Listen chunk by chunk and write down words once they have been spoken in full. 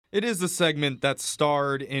It is a segment that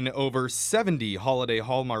starred in over 70 holiday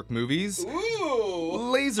Hallmark movies. Ooh!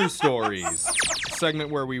 Laser Stories. Segment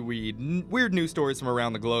where we read weird news stories from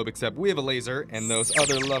around the globe, except we have a laser and those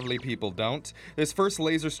other lovely people don't. This first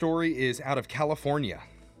laser story is out of California.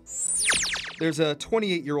 There's a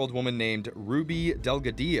 28-year-old woman named Ruby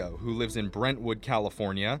Delgadillo who lives in Brentwood,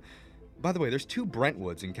 California. By the way, there's two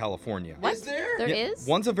Brentwoods in California. What? Is there? There is?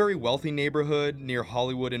 One's a very wealthy neighborhood near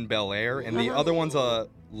Hollywood and Bel Air, and the other one's a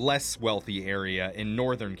less wealthy area in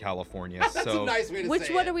Northern California. That's a nice way to Which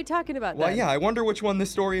say one it. are we talking about Well, then? yeah, I wonder which one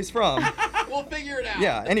this story is from. We'll figure it out.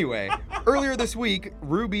 Yeah, anyway, earlier this week,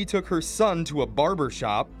 Ruby took her son to a barber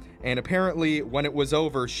shop, and apparently, when it was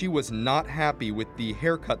over, she was not happy with the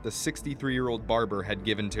haircut the 63-year-old barber had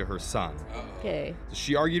given to her son. Okay.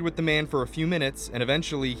 She argued with the man for a few minutes, and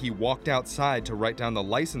eventually he walked outside to write down the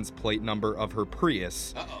license plate number of her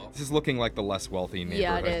Prius. Uh-oh. This is looking like the less wealthy neighborhood.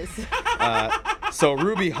 Yeah, it is. So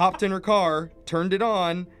Ruby hopped in her car, turned it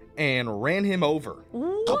on, and ran him over.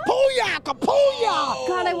 Kapooyah! Kapooyah!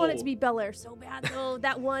 God, I want it to be Bel Air so bad, though.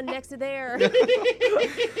 That one next to there.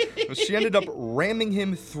 She ended up ramming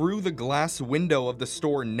him through the glass window of the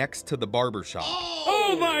store next to the barber shop.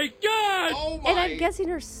 Oh my god! Oh my! And I'm guessing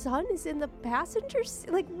her son is in the passenger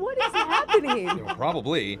seat. Like, what is happening?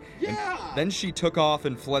 Probably. Yeah. And then she took off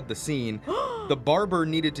and fled the scene. The barber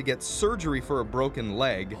needed to get surgery for a broken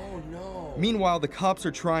leg. Oh no. Meanwhile, the cops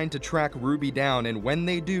are trying to track Ruby down, and when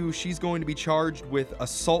they do, she's going to be charged with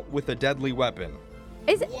assault with a deadly weapon.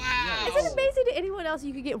 Is it, Wow. is it amazing to anyone else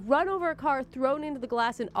you could get run over a car, thrown into the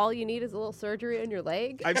glass, and all you need is a little surgery on your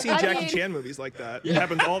leg? I've seen I Jackie mean, Chan movies like that. It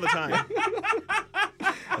happens all the time.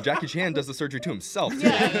 Jackie Chan does the surgery to himself. Too.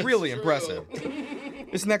 Yeah, It's really true. impressive.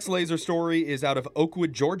 This next laser story is out of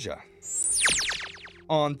Oakwood, Georgia.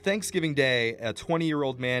 On Thanksgiving Day, a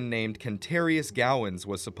 20-year-old man named Kentarius Gowans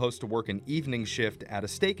was supposed to work an evening shift at a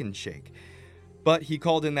Steak and Shake. But he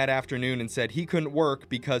called in that afternoon and said he couldn't work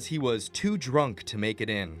because he was too drunk to make it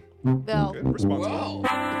in. Well, Good, responsible. Well,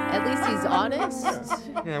 at least he's honest.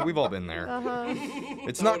 Yeah, we've all been there. Uh-huh.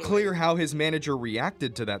 It's not clear how his manager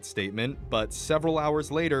reacted to that statement, but several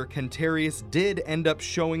hours later, Kentarius did end up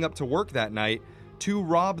showing up to work that night to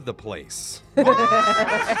rob the place. that's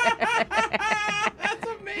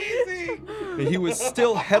amazing. He was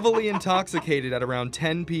still heavily intoxicated at around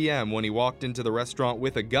 10 p.m. when he walked into the restaurant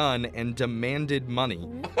with a gun and demanded money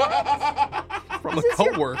from a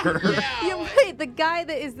coworker. Yeah, wait, the guy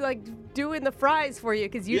that is like doing the fries for you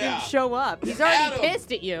because you Yeah. didn't show up. He's already Adam,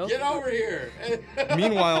 pissed at you. Get over here.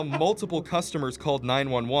 Meanwhile, multiple customers called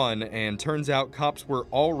 911, and turns out cops were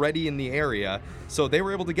already in the area, so they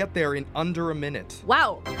were able to get there in under a minute.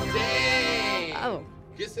 Wow. Dang. Oh.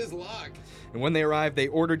 Guess his luck. And when they arrived, they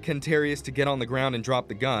ordered Kentarius to get on the ground and drop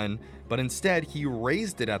the gun, but instead he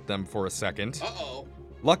raised it at them for a second. Uh-oh.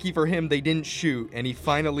 Lucky for him, they didn't shoot, and he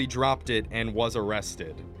finally dropped it and was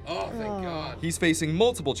arrested. Oh, thank God. He's facing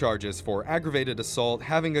multiple charges for aggravated assault,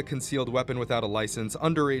 having a concealed weapon without a license,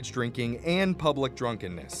 underage drinking, and public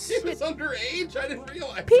drunkenness. He was underage? I didn't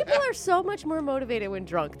realize People that. are so much more motivated when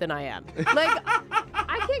drunk than I am. Like,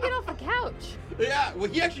 I can't get off the couch. Yeah, well,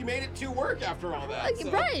 he actually made it to work after all that. Like,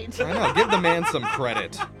 so. right. I know, give the man some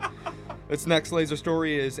credit. This next laser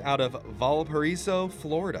story is out of Valparaiso,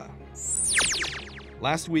 Florida.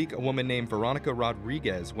 Last week, a woman named Veronica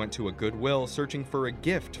Rodriguez went to a Goodwill searching for a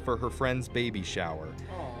gift for her friend's baby shower.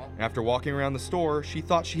 Aw. After walking around the store, she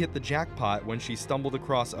thought she hit the jackpot when she stumbled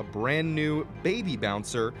across a brand new baby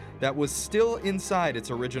bouncer that was still inside its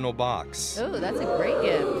original box. Oh, that's a great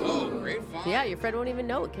gift. Oh, great find. Yeah, your friend won't even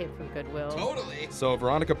know it came from Goodwill. Totally. So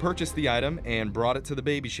Veronica purchased the item and brought it to the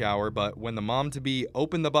baby shower, but when the mom-to-be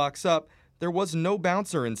opened the box up, there was no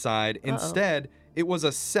bouncer inside. Instead, it was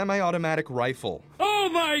a semi-automatic rifle.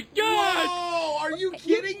 Whoa, are you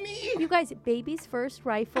kidding me? You guys, baby's first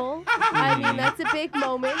rifle. I mean, that's a big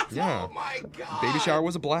moment. Yeah. Oh my God. Baby shower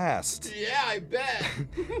was a blast. Yeah, I bet.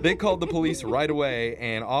 They called the police right away,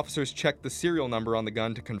 and officers checked the serial number on the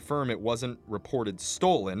gun to confirm it wasn't reported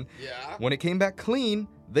stolen. Yeah. When it came back clean,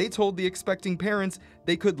 they told the expecting parents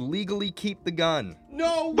they could legally keep the gun.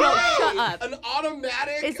 No way. shut up. An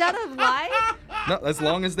automatic. Is that a lie? No, as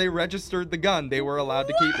long as they registered the gun, they were allowed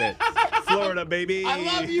to keep it. Florida, baby. I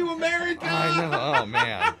love you, America. I know, oh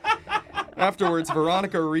man. Afterwards,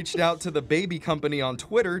 Veronica reached out to the baby company on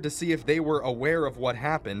Twitter to see if they were aware of what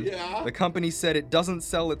happened. Yeah. The company said it doesn't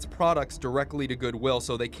sell its products directly to Goodwill,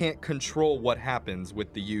 so they can't control what happens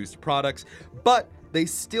with the used products, but they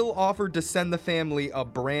still offered to send the family a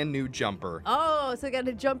brand new jumper. Oh, so I got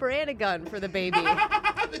a jumper and a gun for the baby.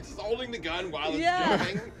 It's just holding the gun while it's Yeah.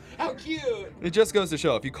 jumping. How cute. It just goes to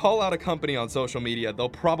show, if you call out a company on social media, they'll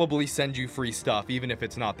probably send you free stuff, even if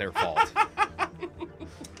it's not their fault.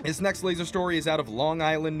 This next laser story is out of Long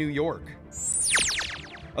Island, New York.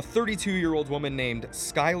 A 32-year-old woman named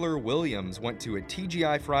Skylar Williams went to a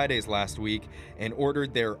TGI Fridays last week and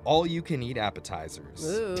ordered their all-you-can-eat appetizers.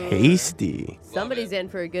 Ooh. Tasty. Somebody's in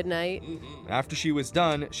for a good night. After she was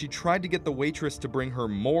done, she tried to get the waitress to bring her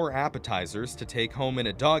more appetizers to take home in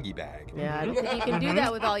a doggy bag. Yeah, I don't think you can do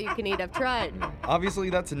that with all you can eat. I've tried. Obviously,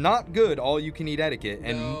 that's not good all-you-can-eat etiquette,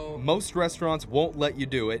 and No. most restaurants won't let you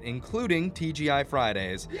do it, including TGI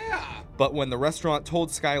Fridays. Yeah. But when the restaurant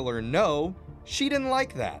told Skylar no, she didn't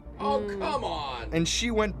like that. Oh, come on. And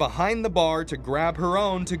she went behind the bar to grab her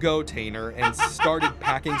own to-go tainer and started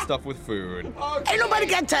packing stuff with food. Okay. Ain't nobody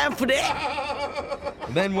got time for that.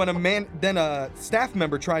 Then when a staff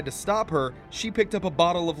member tried to stop her, she picked up a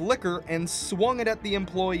bottle of liquor and swung it at the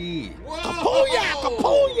employee. Whoa. Kapooyah!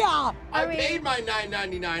 Kapooyah! I I mean- paid my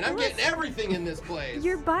 $9.99. I'm getting everything in this place.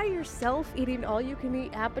 You're by yourself eating all you can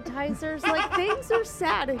eat appetizers. Like, things are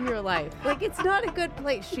sad in your life. Like, it's not a good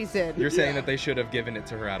place she's in. You're saying that they should have given it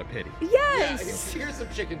to her out of pity. Yeah, Yes. here's some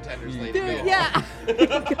chicken tenders, lady. Dude, Go. yeah.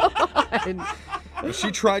 Come on.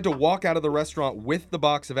 She tried to walk out of the restaurant with the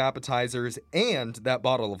box of appetizers and that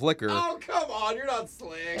bottle of liquor, Oh, come on. You're not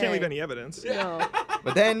slick. Can't leave any evidence. No.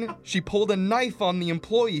 but then she pulled a knife on the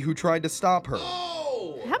employee who tried to stop her.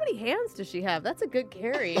 Oh. How many hands does she have? That's a good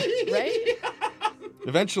carry, right?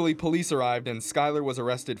 Eventually, police arrived and Skylar was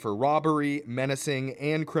arrested for robbery, menacing,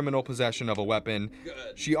 and criminal possession of a weapon. Good.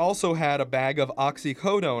 She also had a bag of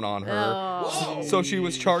oxycodone on her, Oh. Whoa. so she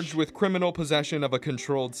was charged with criminal possession of a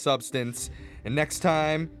controlled substance. And next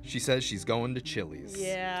time, she says she's going to Chili's.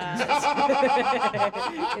 Yeah.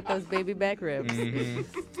 Get those baby back ribs.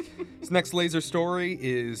 This next laser story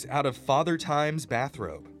is out of Father Time's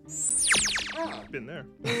bathrobe. Been there.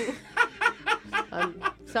 I'm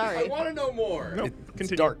I sorry. want to know more. No, It's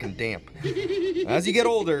continue. dark and damp. As you get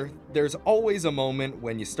older, there's always a moment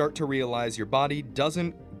when you start to realize your body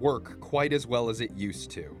doesn't work quite as well as it used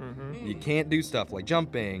to. You can't do stuff like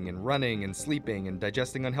jumping and running and sleeping and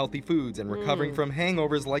digesting unhealthy foods and recovering from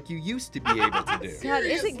hangovers like you used to be able to do. God,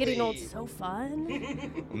 isn't getting old Seriously. so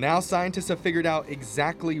fun? Now scientists have figured out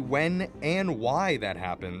exactly when and why that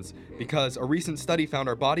happens, because a recent study found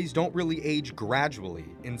our bodies don't really age gradually.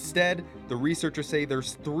 Instead, the researchers say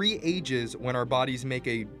there's 3 ages when our bodies make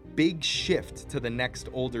a big shift to the next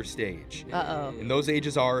older stage. Uh-oh. And those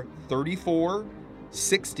ages are 34,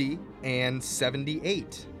 60, and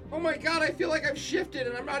 78. Oh my god, I feel like I've shifted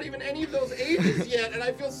and I'm not even any of those ages yet, and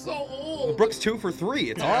I feel so old. Brooke's 2 for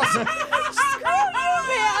 3. It's awesome. Screw you,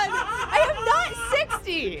 man! I am not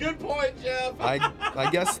 60! Good point, Jeff. I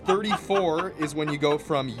guess 34 is when you go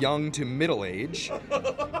from young to middle age.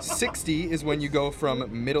 60 is when you go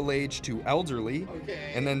from middle age to elderly.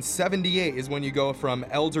 Okay. And then 78 is when you go from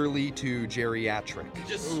elderly to geriatric.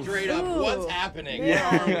 Just straight up, Ooh. what's happening?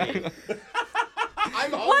 Yeah. Where are we?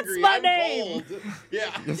 I'm hungry. What's my I'm name? cold.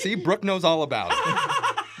 Yeah. See, Brooke knows all about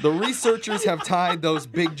it. The researchers have tied those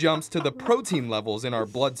big jumps to the protein levels in our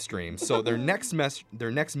bloodstream. So their next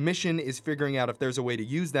mission is figuring out if there's a way to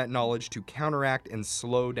use that knowledge to counteract and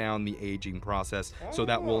slow down the aging process so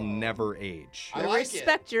that we'll never age. I like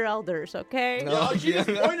Respect your elders, okay? it. Oh, she just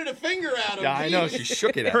pointed a finger at him. Yeah, I know. Jeez. She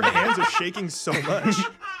shook it at Her me. hands are shaking so much.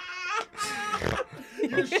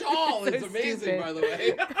 Your shawl is So amazing, stupid. by the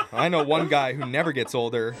way. I know one guy who never gets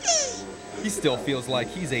older. He still feels like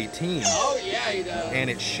he's 18. Oh, yeah, he does. And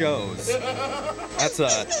it shows. That's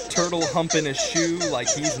a turtle humping his shoe like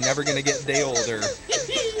he's never gonna get a day older.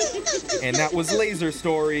 And that was Laser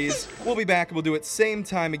Stories. We'll be back. We'll do it same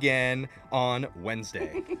time again on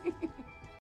Wednesday.